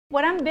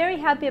What I'm very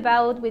happy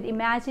about with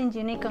Imagine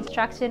Unique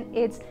Construction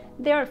is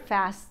they're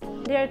fast,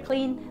 they're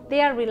clean,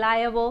 they are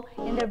reliable,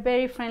 and they're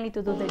very friendly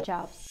to do their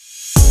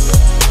jobs.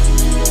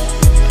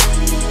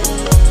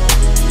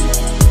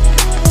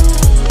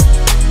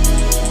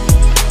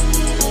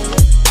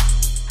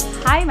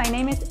 Hi, my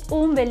name is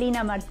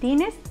Umbelina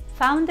Martinez,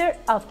 founder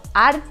of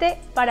Arte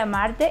para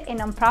Marte, a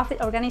nonprofit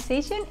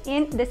organization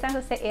in the San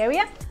Jose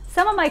area.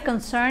 Some of my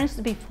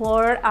concerns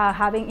before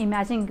having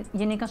Imagine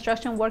Unique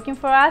Construction working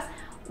for us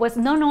was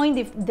not knowing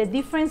the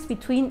difference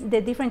between the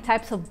different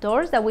types of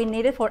doors that we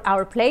needed for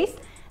our place.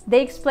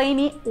 They explained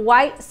me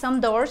why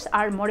some doors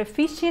are more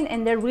efficient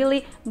and they're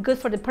really good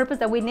for the purpose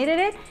that we needed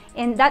it,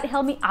 and that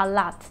helped me a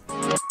lot.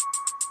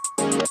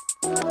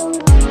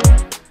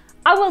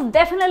 I will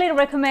definitely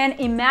recommend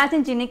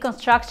Imagine Unique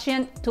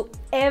Construction to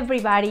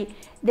everybody.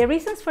 The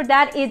reasons for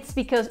that is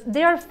because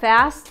they're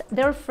fast,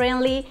 they're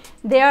friendly,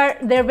 they're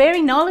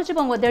very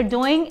knowledgeable on what they're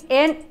doing,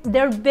 and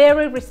they're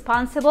very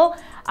responsible.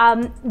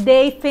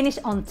 They finish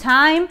on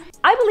time.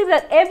 I believe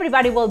that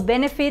everybody will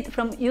benefit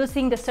from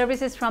using the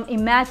services from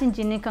Imagine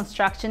Unique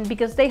Construction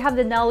because they have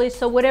the knowledge.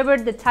 So whatever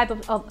the type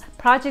of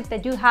project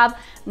that you have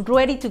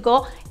ready to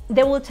go,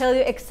 they will tell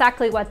you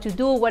exactly what to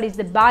do, what is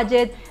the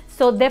budget.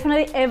 So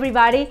definitely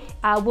everybody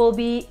will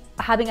be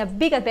having a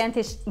big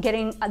advantage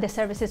getting the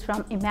services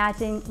from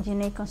Imagine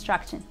Unique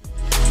Construction.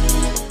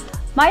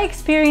 My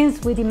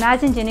experience with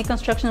Imagine Unique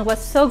Construction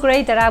was so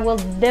great that I will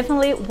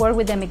definitely work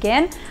with them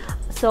again.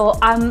 So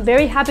I'm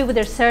very happy with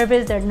their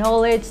service, their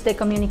knowledge, the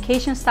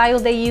communication style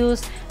they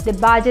use, the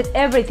budget,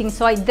 everything.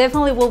 So I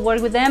definitely will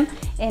work with them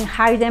and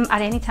hire them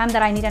at any time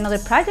that I need another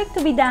project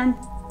to be done.